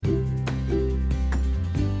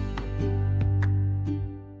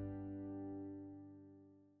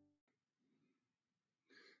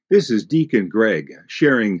This is Deacon Greg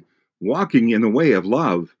sharing Walking in the Way of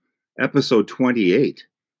Love, episode 28,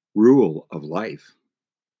 Rule of Life.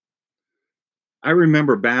 I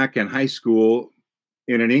remember back in high school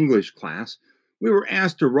in an English class, we were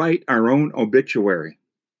asked to write our own obituary.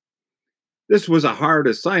 This was a hard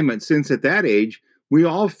assignment since at that age, we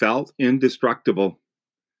all felt indestructible.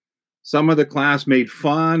 Some of the class made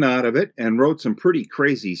fun out of it and wrote some pretty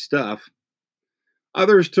crazy stuff.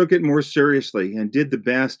 Others took it more seriously and did the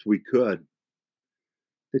best we could.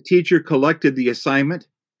 The teacher collected the assignment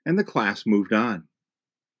and the class moved on.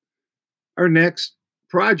 Our next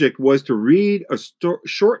project was to read a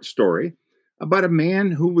short story about a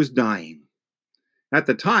man who was dying. At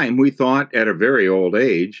the time, we thought at a very old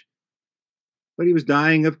age, but he was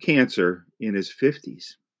dying of cancer in his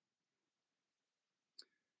 50s.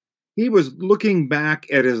 He was looking back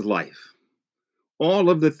at his life,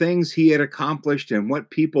 all of the things he had accomplished and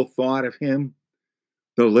what people thought of him.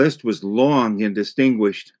 The list was long and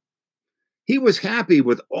distinguished. He was happy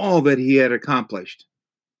with all that he had accomplished.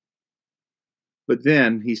 But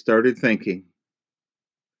then he started thinking.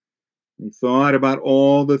 He thought about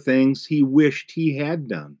all the things he wished he had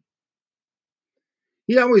done.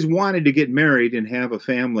 He always wanted to get married and have a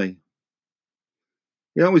family.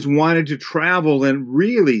 He always wanted to travel and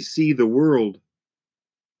really see the world.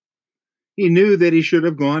 He knew that he should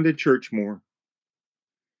have gone to church more.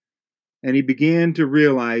 And he began to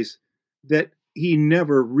realize that he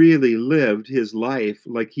never really lived his life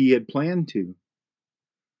like he had planned to.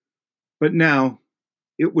 But now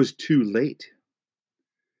it was too late.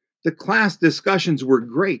 The class discussions were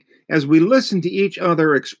great as we listened to each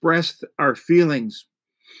other express our feelings.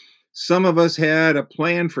 Some of us had a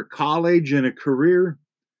plan for college and a career.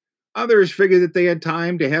 Others figured that they had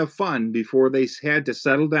time to have fun before they had to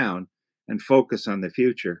settle down and focus on the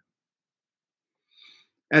future.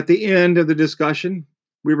 At the end of the discussion,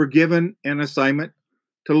 we were given an assignment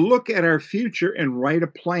to look at our future and write a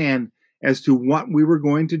plan as to what we were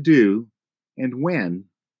going to do and when,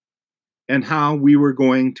 and how we were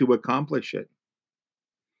going to accomplish it.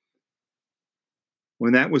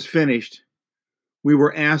 When that was finished, we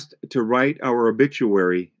were asked to write our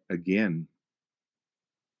obituary again.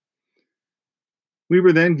 We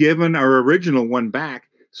were then given our original one back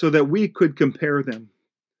so that we could compare them.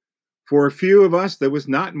 For a few of us, there was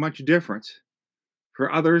not much difference. For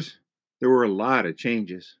others, there were a lot of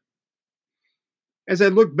changes. As I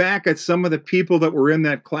look back at some of the people that were in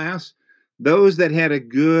that class, those that had a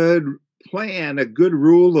good plan, a good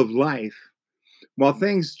rule of life, while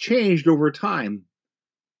things changed over time,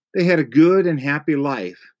 they had a good and happy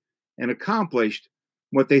life and accomplished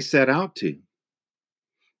what they set out to.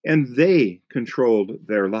 And they controlled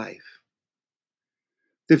their life.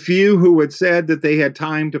 The few who had said that they had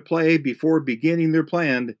time to play before beginning their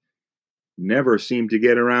plan never seemed to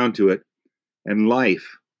get around to it, and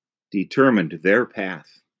life determined their path.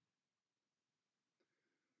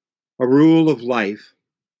 A rule of life,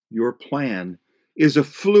 your plan, is a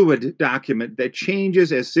fluid document that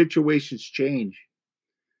changes as situations change.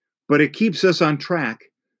 But it keeps us on track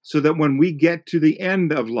so that when we get to the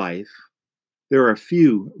end of life, there are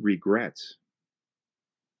few regrets.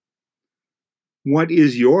 What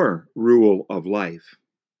is your rule of life?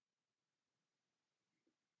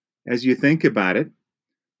 As you think about it,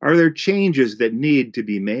 are there changes that need to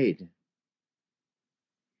be made?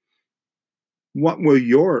 What will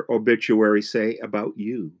your obituary say about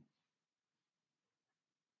you?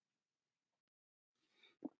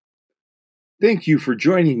 Thank you for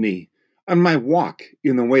joining me on my walk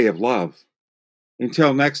in the way of love.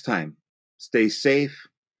 Until next time, stay safe,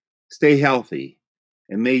 stay healthy,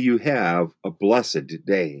 and may you have a blessed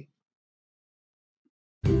day.